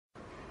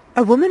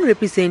A woman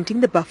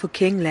representing the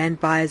Bafokeng Land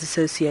Buyers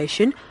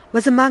Association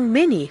was among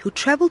many who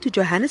travelled to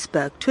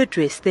Johannesburg to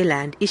address their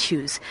land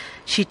issues.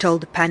 She told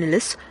the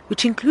panellists,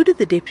 which included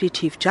the Deputy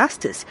Chief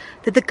Justice,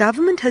 that the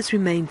government has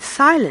remained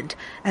silent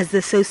as the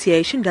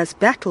association does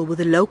battle with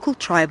the local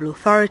tribal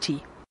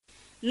authority.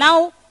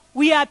 Now,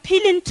 we are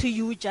appealing to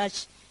you,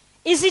 Judge.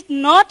 Is it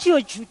not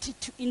your duty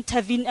to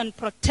intervene and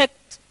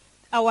protect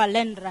our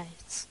land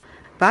rights?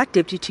 But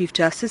Deputy Chief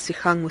Justice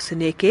Sikgang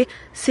Moseneke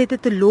said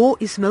that the law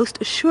is most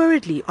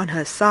assuredly on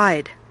her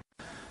side.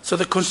 So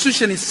the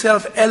Constitution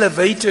itself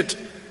elevated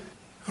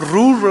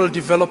rural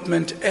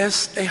development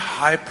as a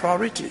high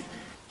priority.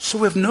 So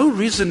we have no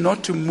reason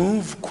not to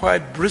move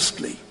quite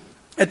briskly.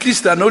 At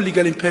least there are no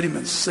legal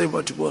impediments, say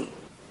what you will.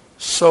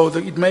 So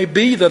it may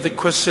be that the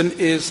question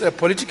is a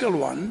political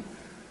one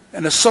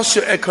and a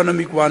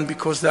socio-economic one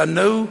because there are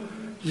no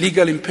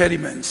legal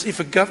impediments. If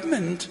a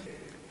government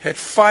had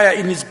fire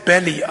in its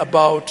belly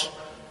about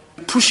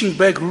pushing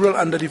back rural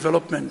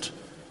underdevelopment,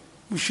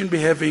 we shouldn't be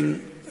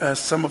having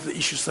some of the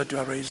issues that you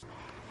are raising.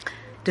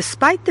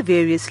 Despite the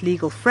various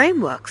legal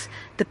frameworks,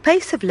 the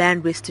pace of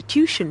land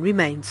restitution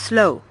remains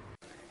slow.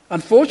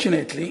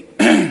 Unfortunately,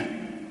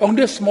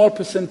 only a small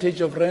percentage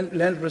of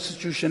land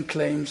restitution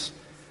claims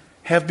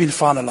have been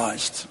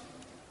finalized.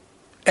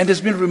 And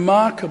it's been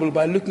remarkable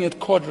by looking at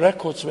court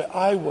records where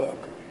I work,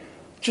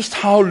 just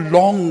how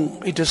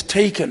long it has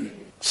taken.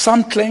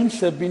 Some claims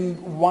have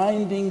been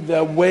winding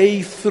their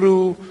way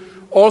through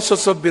all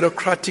sorts of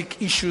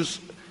bureaucratic issues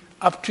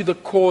up to the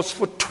courts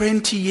for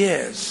 20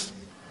 years.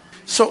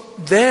 So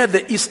there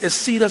is a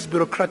serious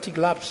bureaucratic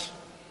lapse.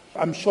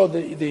 I'm sure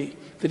the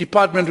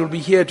department will be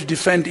here to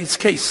defend its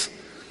case.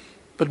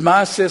 But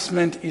my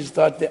assessment is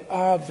that there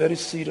are very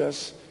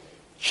serious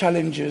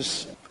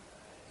challenges.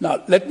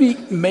 Now, let me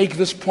make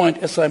this point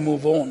as I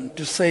move on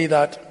to say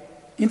that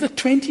in the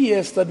 20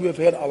 years that we have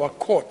had our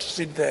court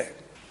sit there,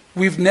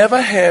 we've never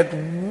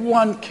had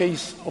one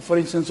case, for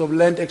instance, of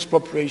land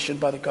expropriation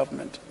by the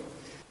government.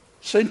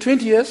 So in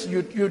 20 years,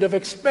 you'd have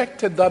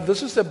expected that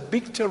this is a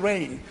big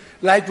terrain,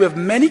 like we have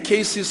many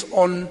cases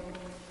on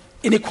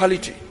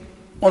inequality,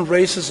 on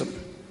racism,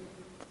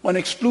 on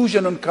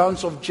exclusion on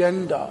grounds of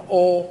gender,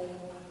 or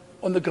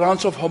on the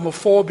grounds of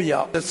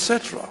homophobia,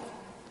 etc.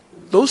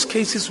 Those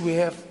cases we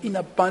have in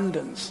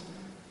abundance.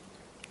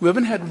 We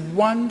haven't had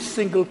one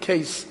single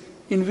case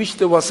in which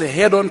there was a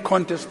head-on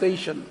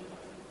contestation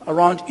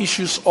around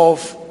issues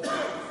of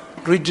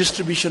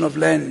redistribution of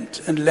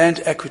land and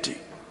land equity.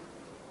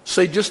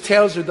 So it just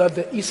tells you that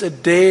there is a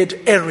dead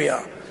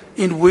area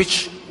in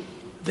which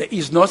there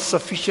is not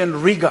sufficient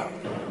rigor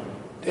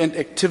and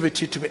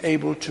activity to be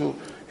able to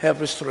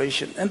have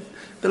restoration. And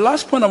the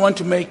last point I want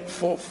to make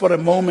for a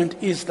moment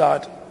is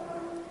that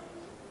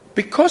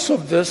because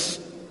of this,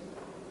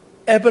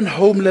 urban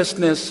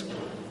homelessness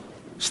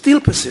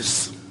still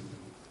persists.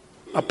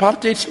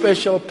 Apartheid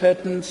spatial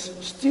patterns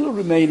still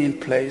remain in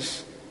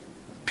place.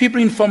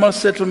 People in formal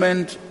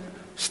settlement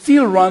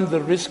still run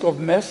the risk of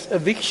mass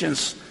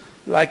evictions,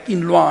 like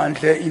in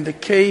Luandle in the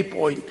Cape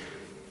or in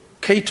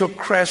Cato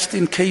Crest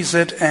in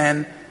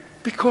KZN,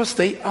 because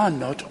they are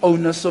not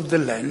owners of the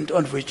land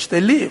on which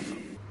they live.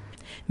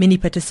 Many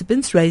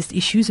participants raised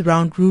issues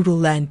around rural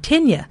land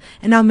tenure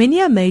and how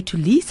many are made to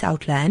lease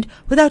out land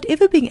without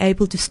ever being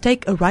able to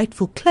stake a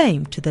rightful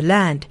claim to the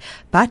land.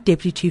 But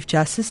Deputy Chief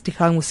Justice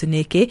Sikgang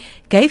Moseneke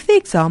gave the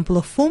example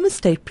of former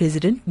State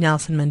President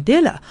Nelson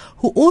Mandela,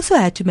 who also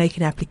had to make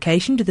an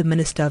application to the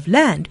Minister of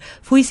Land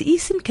for his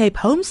Eastern Cape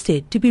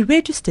homestead to be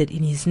registered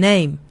in his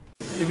name.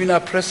 Even our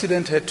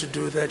President had to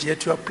do that. He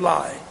had to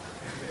apply,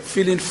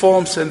 fill in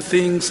forms and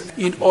things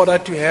in order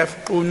to have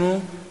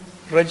Qunu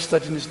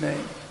registered in his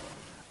name.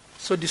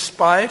 So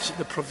despite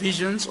the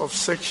provisions of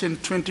Section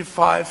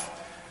 25,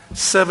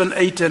 7,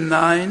 8 and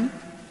 9,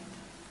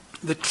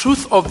 the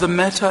truth of the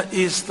matter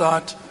is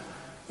that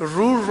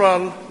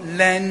rural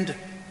land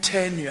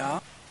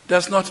tenure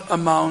does not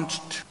amount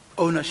to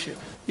ownership.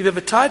 If you have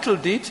a title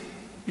deed,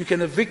 you can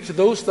evict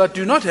those that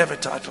do not have a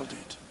title deed.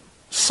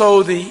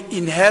 So the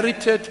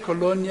inherited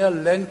colonial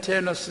land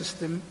tenure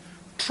system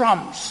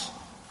trumps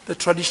the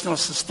traditional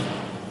system.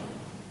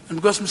 And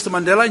because Mr.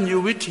 Mandela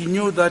knew it, he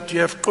knew that you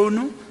have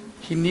Qunu,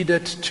 he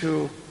needed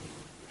to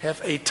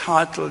have a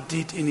title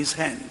deed in his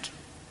hand.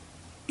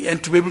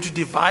 And to be able to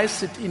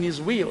devise it in his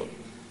will,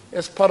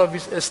 as part of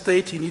his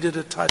estate, he needed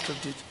a title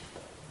deed.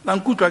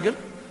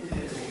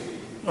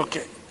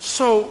 Okay.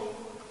 So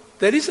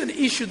there is an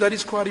issue that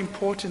is quite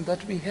important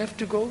that we have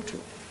to go to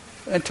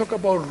and talk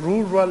about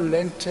rural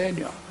land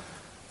tenure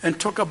and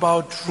talk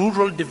about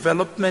rural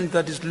development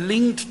that is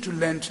linked to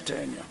land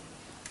tenure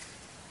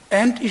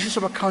and issues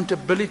of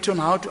accountability on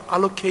how to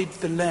allocate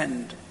the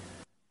land.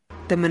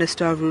 The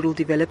Minister of Rural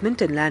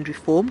Development and Land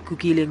Reform,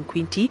 Gugile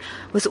Nkwinti,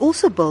 was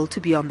also billed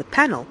to be on the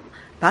panel,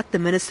 but the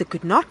Minister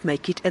could not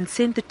make it and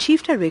sent the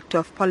Chief Director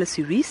of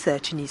Policy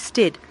Research in his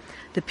stead.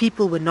 The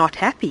people were not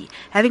happy,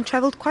 having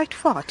travelled quite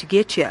far to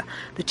get here.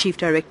 The Chief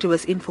Director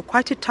was in for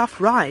quite a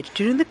tough ride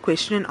during the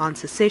question and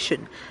answer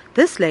session.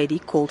 This lady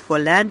called for a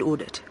land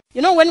audit.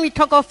 You know, when we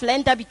talk of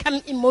land, I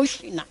become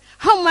emotional.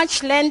 How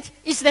much land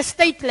is the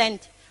state land?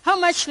 How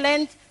much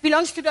land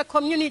belongs to the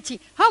community?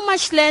 How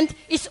much land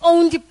is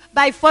owned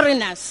by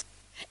foreigners?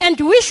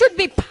 And we should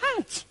be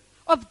part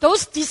of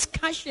those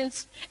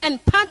discussions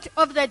and part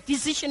of the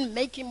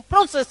decision-making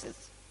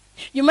processes.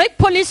 You make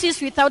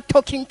policies without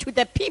talking to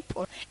the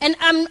people. And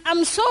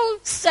I'm so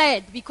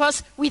sad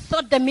because we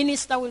thought the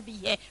minister will be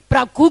here.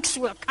 Bragooks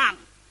will come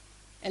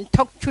and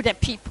talk to the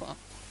people.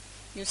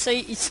 You say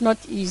it's not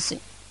easy.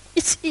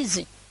 It's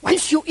easy.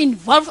 Once you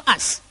involve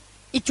us,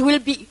 it will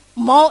be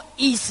more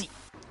easy.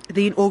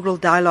 The inaugural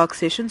dialogue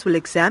sessions will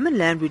examine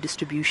land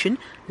redistribution,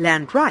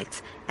 land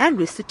rights, and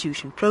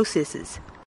restitution processes.